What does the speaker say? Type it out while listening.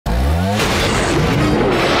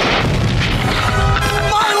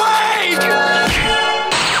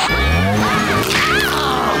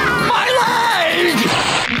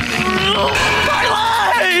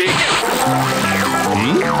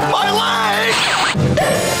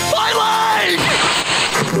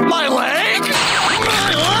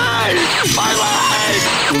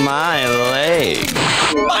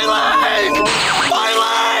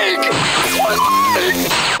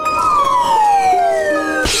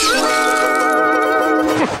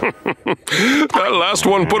That last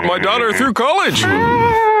one put my daughter through college.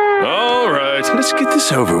 All right, let's get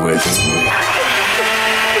this over with.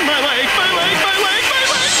 My leg, my leg, my leg, my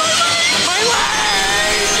leg, my leg, my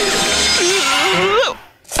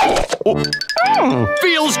leg!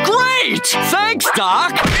 Feels great! Thanks,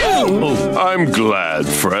 Doc! I'm glad,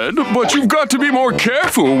 Fred, but you've got to be more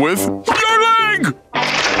careful with your leg!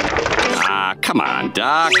 Come on,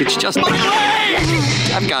 Doc. It's just my leg!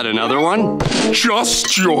 I've got another one.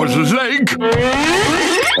 Just your leg?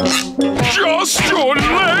 Just your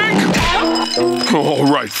leg? All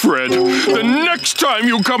right, Fred. The next time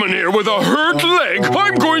you come in here with a hurt leg,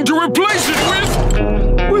 I'm going to replace it with...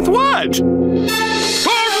 With what? A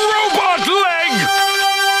robot leg!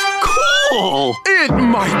 Cool! It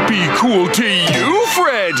might be cool to you,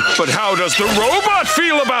 Fred, but how does the robot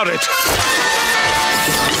feel about it?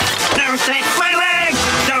 Don't take my leg!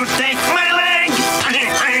 Don't take my leg!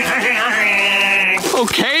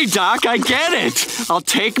 Okay, Doc, I get it. I'll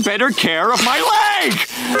take better care of my leg.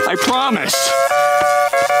 I promise.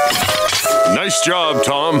 Nice job,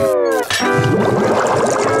 Tom.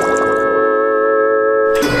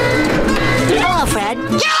 Hello, Fred. Your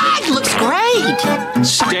leg looks great.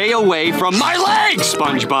 Stay away from my leg,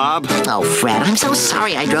 SpongeBob. Oh, Fred, I'm so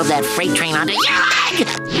sorry I drove that freight train onto your leg.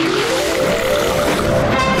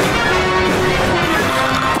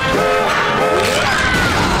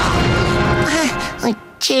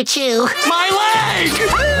 Choo-choo. My leg!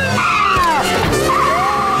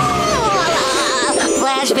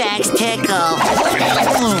 Flashbacks tickle.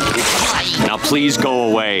 Now please go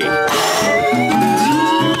away.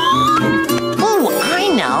 Oh, I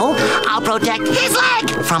know. I'll protect his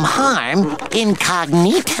leg from harm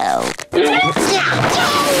incognito.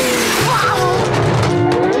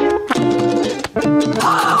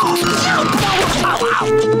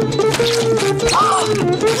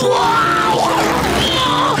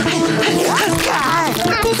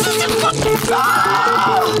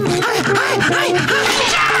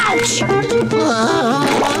 Ouch!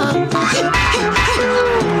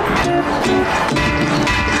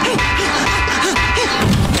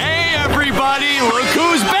 Hey, everybody, look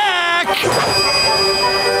who's back!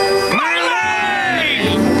 My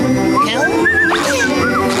leg!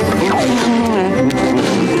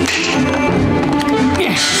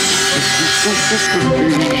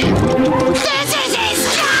 This is his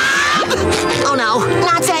job! Oh no,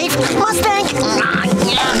 not safe. Must think.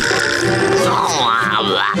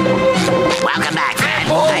 Welcome back, Fred.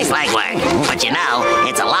 Nice leg work. But you know,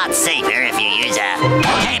 it's a lot safer if you use a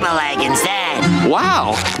table leg instead.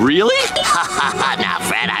 Wow, really? No,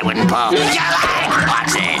 Fred, I wouldn't pull. Your leg!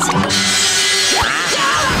 Watch this.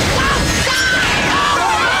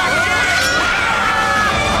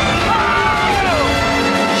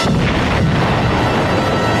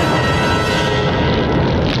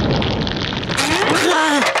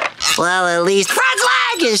 Well, at least Fred's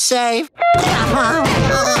leg is safe.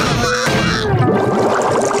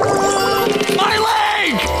 My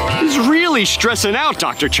leg! He's really stressing out,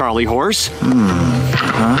 Dr. Charlie Horse.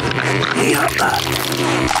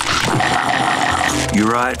 You're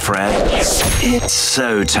right, Fred. It's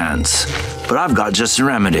so tense. But I've got just a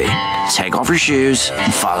remedy. Take off your shoes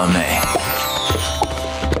and follow me.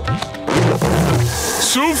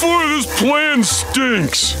 So far, this plan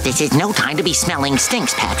stinks. This is no time to be smelling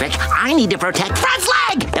stinks, Patrick. I need to protect Fred's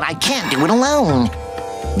leg, and I can't do it alone.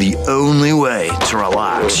 The only way to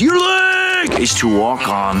relax your leg is to walk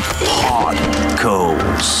on hot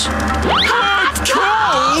coals. Hot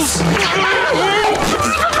coals?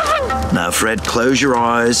 Now, Fred, close your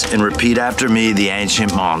eyes and repeat after me the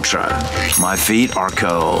ancient mantra. My feet are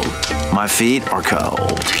cold. My feet are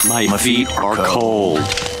cold. My feet are cold.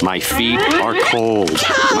 My feet are cold.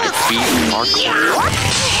 My feet are cold.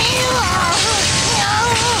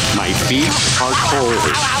 My feet are cold.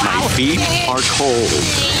 My feet are cold.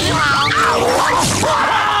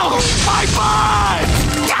 My butt!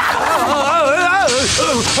 My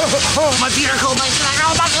feet are cold. My feet are cold. My feet are cold. My feet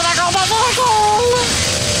are cold.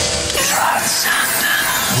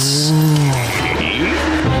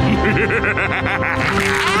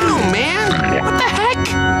 Oh, man! What the heck?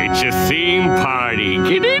 It's a theme party.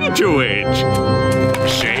 Get into it.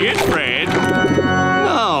 Say it, Fred.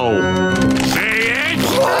 No. Say it.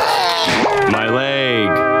 My leg.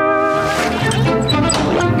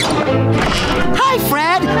 Hi,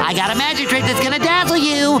 Fred. I got a magic trick that's gonna dazzle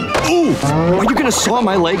you. Ooh, are you gonna gonna saw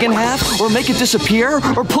my leg in half, or make it disappear,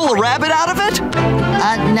 or pull a rabbit out of it?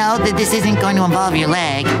 No, this isn't going to involve your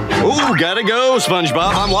leg. Ooh, gotta go,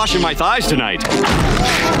 SpongeBob. I'm washing my thighs tonight.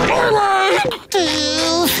 I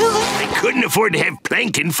couldn't afford to have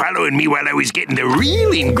Plankton following me while I was getting the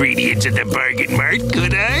real ingredients at the bargain mart,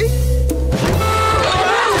 could I?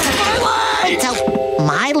 So,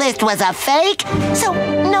 my list was a fake? So,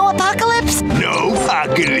 no apocalypse? No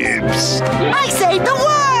apocalypse. I saved the world!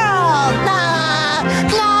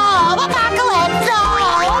 No apocalypse! No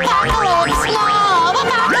apocalypse! No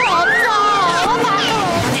apocalypse!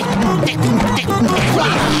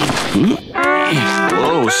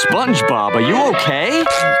 Whoa, SpongeBob, are you okay?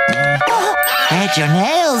 Fred, your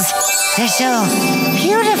nails. They're so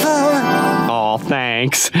beautiful. Oh,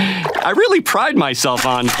 thanks. I really pride myself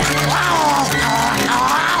on...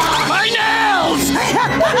 My nails!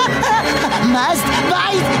 Must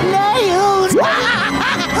bite nails!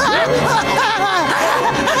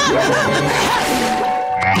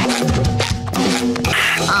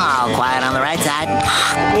 Oh, quiet on the right side.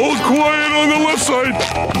 All quiet on the left side.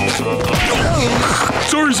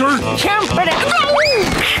 Sorry, sir.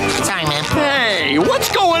 Sorry, man. Hey, what's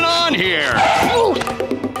going on here?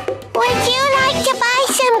 Would you like to buy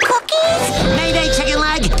some cookies? Mayday, chicken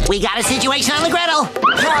leg. We got a situation on the griddle.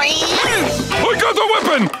 I got the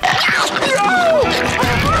weapon!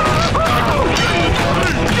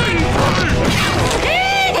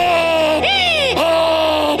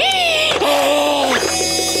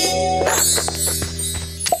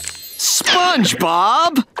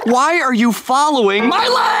 SpongeBob, why are you following my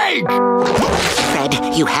leg? Fred,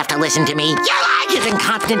 you have to listen to me. Your leg is in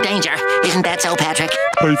constant danger. Isn't that so, Patrick?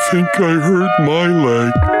 I think I hurt my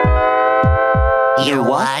leg. Your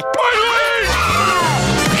what? My leg!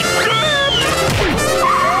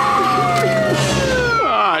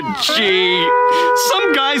 Ah, gee.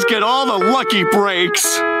 Some guys get all the lucky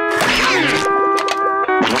breaks.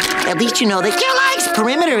 At least you know that your leg's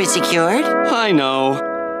perimeter is secured. I know.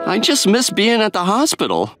 I just miss being at the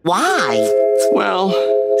hospital. Why? Well,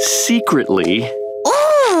 secretly.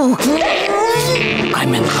 Ooh!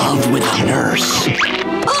 I'm in love with a nurse.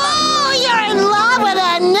 Oh, you're in love with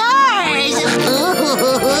a nurse!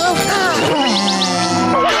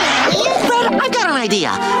 Fred, I've got an idea.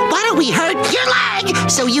 Why don't we hurt your leg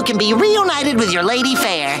so you can be reunited with your lady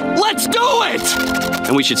fair? Let's do it!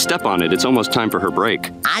 And we should step on it. It's almost time for her break.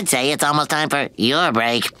 I'd say it's almost time for your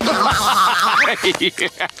break.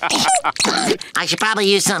 I should probably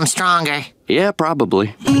use something stronger. Yeah,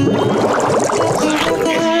 probably.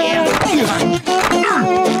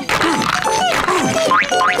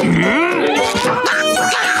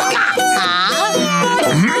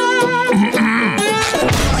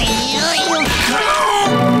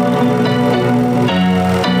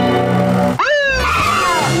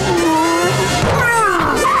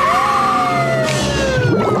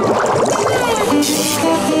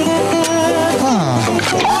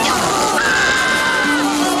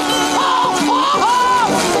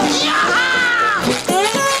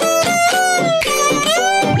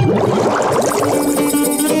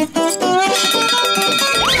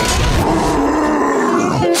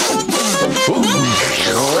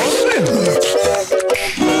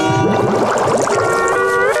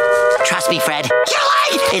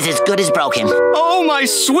 Is as good as broken. Oh, my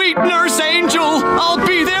sweet nurse angel! I'll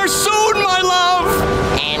be there soon, my love!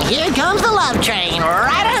 And here comes the love train,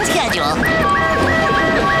 right on schedule.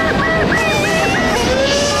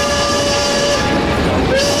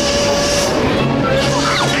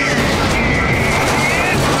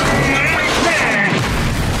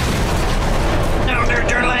 Don't hurt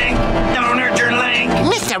your leg. Don't hurt your leg.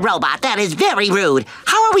 Mr. Robot, that is very rude.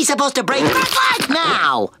 How are we supposed to break Fred's leg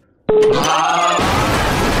now?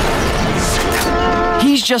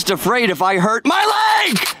 He's just afraid if I hurt my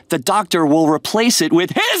leg, the doctor will replace it with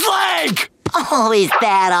his leg! Oh, is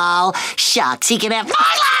that all? Shucks, he can have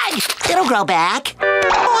my leg! It'll grow back.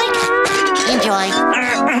 Boink. Enjoy.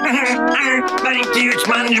 Thank you,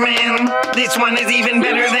 Sponge Man. This one is even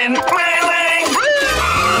better than my leg.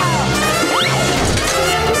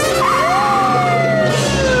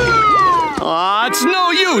 Aw, it's no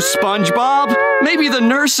use, SpongeBob. Maybe the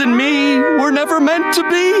nurse and me were never meant to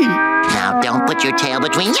be. Now, don't put your tail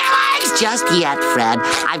between your legs just yet, Fred.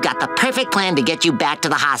 I've got the perfect plan to get you back to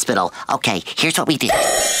the hospital. Okay, here's what we do.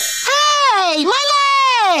 Hey, my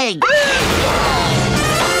leg!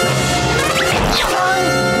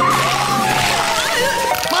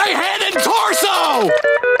 My head and torso!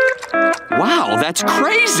 Wow, that's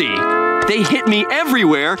crazy. They hit me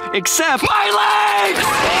everywhere except my legs!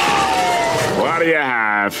 What do you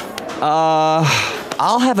have?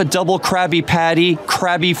 I'll have a double Krabby Patty,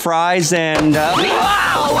 Krabby Fries, and,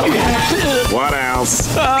 What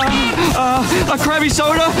else? a Krabby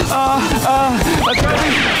Soda, a Krabby...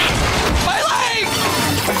 My leg!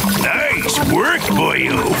 Nice work,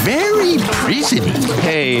 boyo. Very prisony.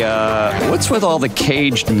 Hey, what's with all the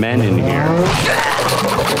caged men in here?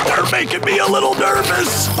 They're making me a little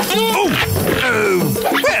nervous.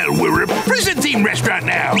 Well, we're a prison-themed restaurant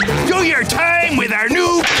now. Go your time with our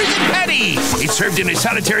new prison patty. It's served in a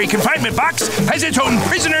solitary confinement box, has its own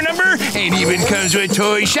prisoner number, and even comes with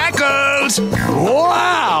toy shackles.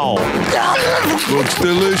 Wow! Looks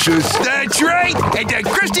delicious. That's right. And the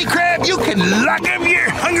Krusty Krab, you can lock up your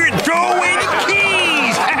hunger and throw away the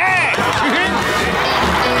keys.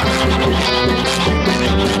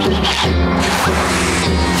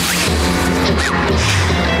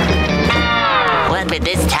 What would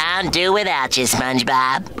this town do without you,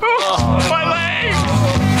 SpongeBob? My leg!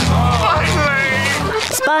 My leg!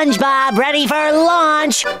 SpongeBob, ready for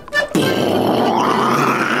launch!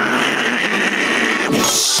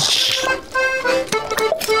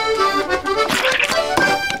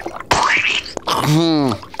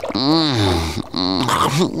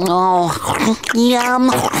 Oh, yum.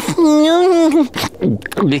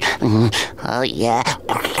 Oh, yeah.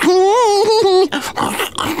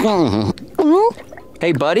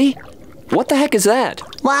 Hey, buddy, what the heck is that?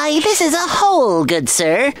 Why, this is a hole, good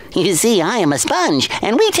sir. You see, I am a sponge,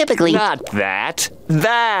 and we typically... Not that.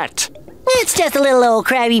 That! It's just a little old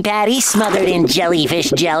Krabby Patty smothered in jellyfish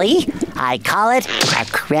jelly. I call it a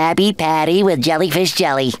Krabby Patty with jellyfish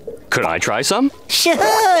jelly. Could I try some?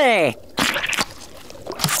 Sure!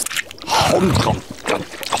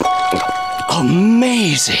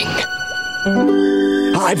 Amazing!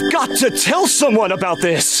 I've got to tell someone about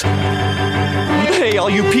this! Hey, all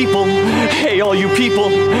you people! Hey, all you people!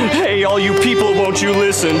 Hey, all you people, won't you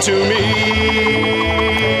listen to me?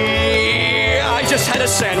 I just had a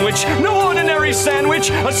sandwich, no ordinary sandwich,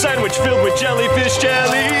 a sandwich filled with jellyfish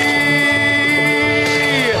jelly!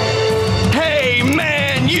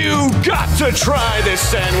 You got to try this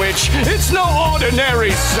sandwich. It's no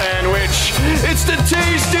ordinary sandwich. It's the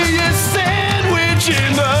tastiest sandwich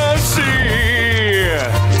in the sea.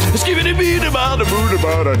 Skibidi beat about a boot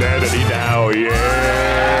about a daddy now,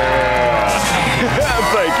 yeah.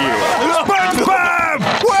 Thank you. SpongeBob!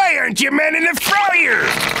 Why aren't you men in the fryer?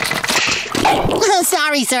 Oh,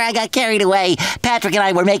 sorry, sir, I got carried away. Patrick and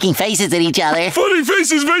I were making faces at each other. Funny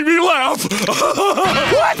faces make me laugh.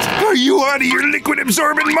 What? Are you out of your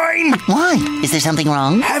liquid-absorbent mind? Why? Is there something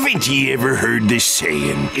wrong? Haven't you ever heard this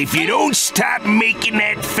saying? If you don't stop making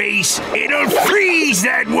that face, it'll freeze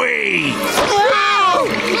that way.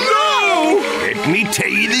 No! Let me tell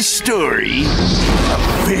you the story.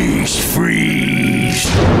 Face freeze.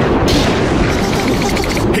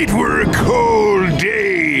 It were a cold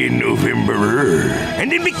day in November,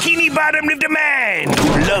 and in Bikini Bottom lived a man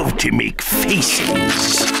who loved to make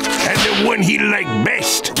faces. And the one he liked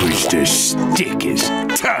best was to stick his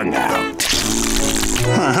tongue out.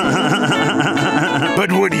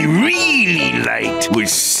 But what he really liked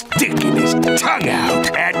was sticking his tongue out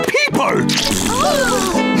at people.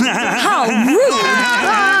 How rude!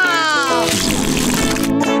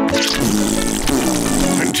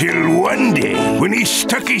 Until one day, when he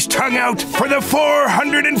stuck his tongue out for the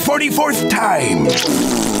 444th time.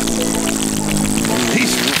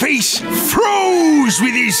 His face froze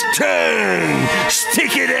with his tongue.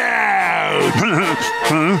 Stick it out.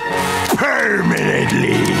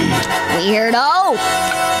 Permanently. Weirdo!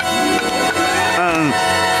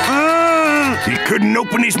 He couldn't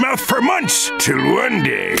open his mouth for months, till one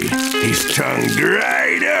day, his tongue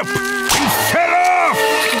dried up and fell off.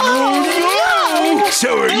 Oh, no!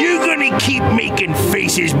 So are you gonna keep making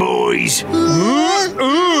faces, boys?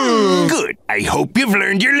 Good. I hope you've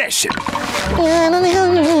learned your lesson.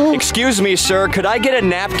 Excuse me, sir, could I get a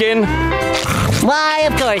napkin? Why,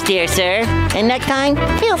 of course, dear sir. And next time,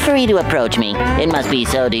 feel free to approach me. It must be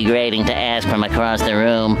so degrading to ask from across the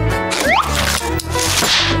room.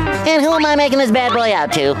 And who am I making this bad boy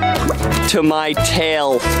out to? To my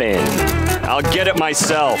tail fin. I'll get it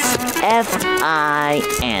myself.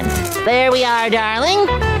 F-I-N. There we are, darling.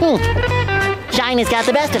 Shiny's got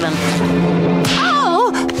the best of him.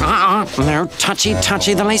 Oh! No touchy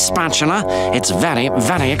the spatula. It's very,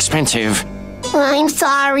 very expensive. I'm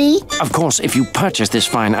sorry. Of course, if you purchase this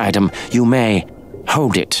fine item, you may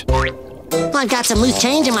hold it. I've got some loose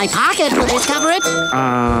change in my pocket. Will this cover it?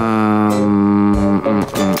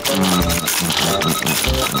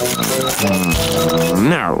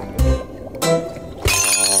 No.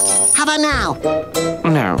 How about now?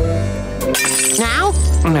 No. Now?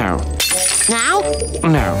 No. Now?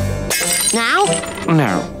 No. Now?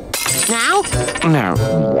 No. Now? No.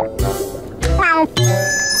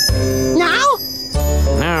 Now?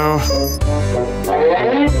 No.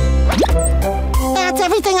 That's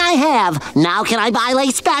everything I have. Now can I buy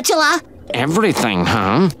a spatula? Everything,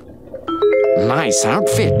 huh? Nice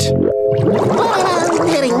outfit.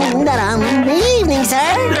 Good evening,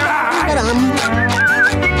 sir.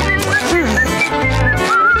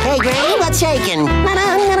 Hey, Granny, what's shaking?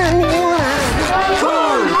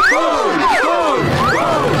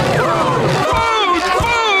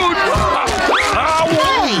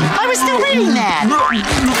 Hey, I was still reading that.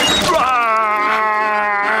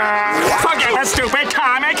 Forget the stupid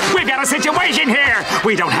comic. We've got a situation here.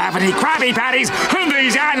 We don't have any Krabby Patties, and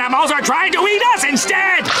these animals are trying to eat us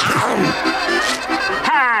instead.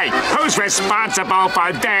 Hey, who's responsible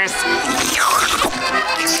for this?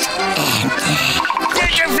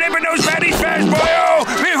 Get your flipping those patties fast, boyo,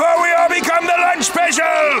 before we all become the lunch special.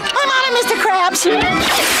 I'm on it, Mr. Krabs.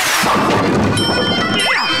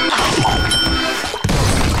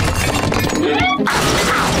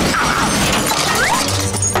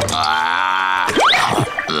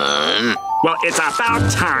 Well, it's about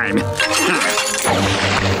time.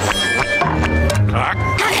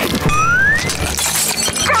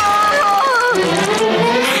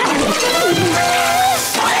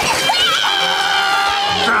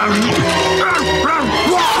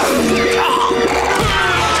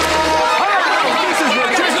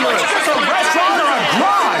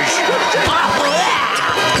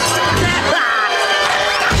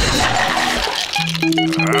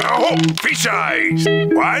 Fish eyes.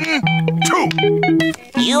 1, 2.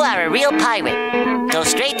 You are a real pirate. Go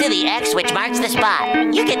straight to the X, which marks the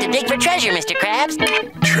spot. You get to dig for treasure, Mr. Krabs.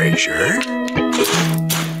 Treasure?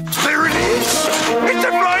 There it is! It's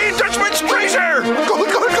the Flying Dutchman's treasure! Go!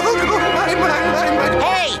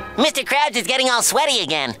 Hey, Mr. Krabs is getting all sweaty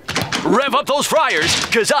again. Rev up those fryers,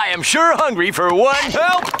 because I am sure hungry for one.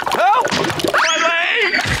 Help! Help! My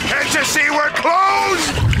leg! Can't you see we're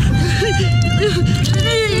closed?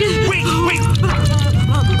 Wait!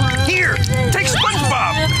 Here, take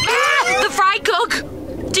SpongeBob! The fry cook!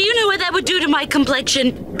 Do you know what that would do to my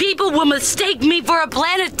complexion? People will mistake me for a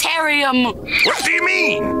planetarium. What do you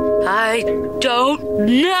mean? I don't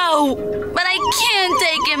know. But I can't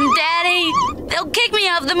take him, Daddy. They'll kick me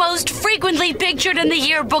off the most frequently pictured in the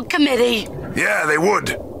yearbook committee. Yeah, they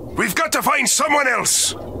would. We've got to find someone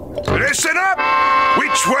else. Listen up!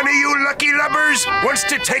 Which one of you lucky lubbers wants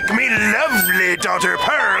to take me lovely daughter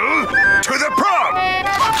Pearl to the prom?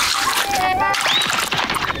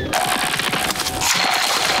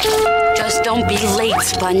 Just don't be late,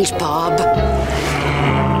 SpongeBob.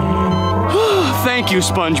 Thank you,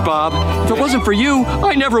 SpongeBob. If it wasn't for you,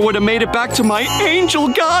 I never would have made it back to my angel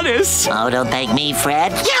goddess. Oh, don't thank me,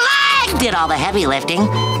 Fred. Your leg did all the heavy lifting.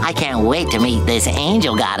 I can't wait to meet this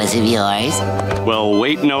angel goddess of yours. Well,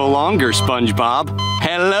 wait no longer, SpongeBob.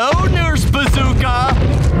 Hello, Nurse Bazooka.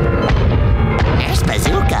 Nurse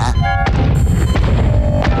Bazooka?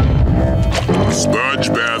 Sponge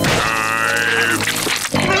bath time!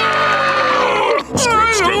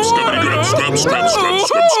 Scrub, scrub, scrub, scrub, scrub, scrub, scrub,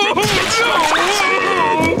 scrub, scrub,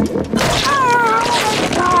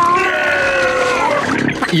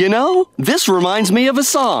 You know, this reminds me of a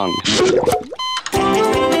song.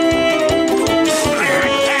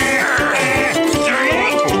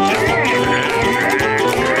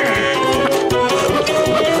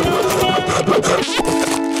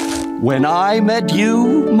 When I met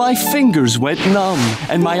you, my fingers went numb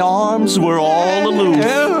and my arms were all aloof.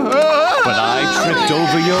 But I tripped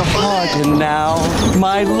over your heart and now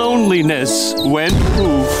my loneliness went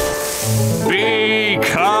poof.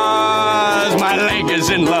 Because my leg is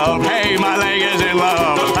in love. Hey, my leg is in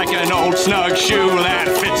love. Like an old snug shoe that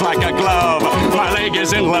fits like a glove. My leg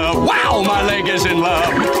is in love. Wow, my leg is in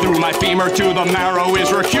love. Through my femur to the marrow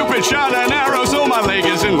is where Cupid shot an arrow. So my leg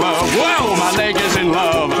is in love. Wow, my leg is in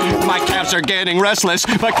love. My calves are getting restless.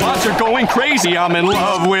 My quads are going crazy. I'm in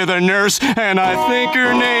love with a nurse, and I think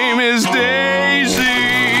her name is Daisy.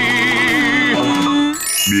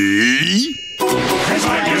 Me? His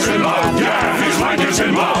leg is in love, yeah, his leg is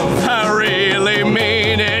in love. I really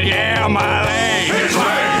mean it, yeah, my leg. His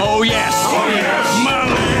leg. Oh, yes. Oh, yes. My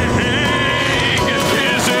leg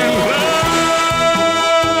is in love.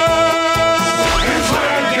 His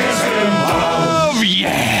leg is in love.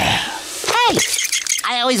 Yeah. Hey,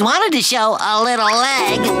 I always wanted to show a little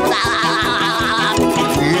leg. Mwah,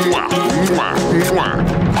 mwah, mwah.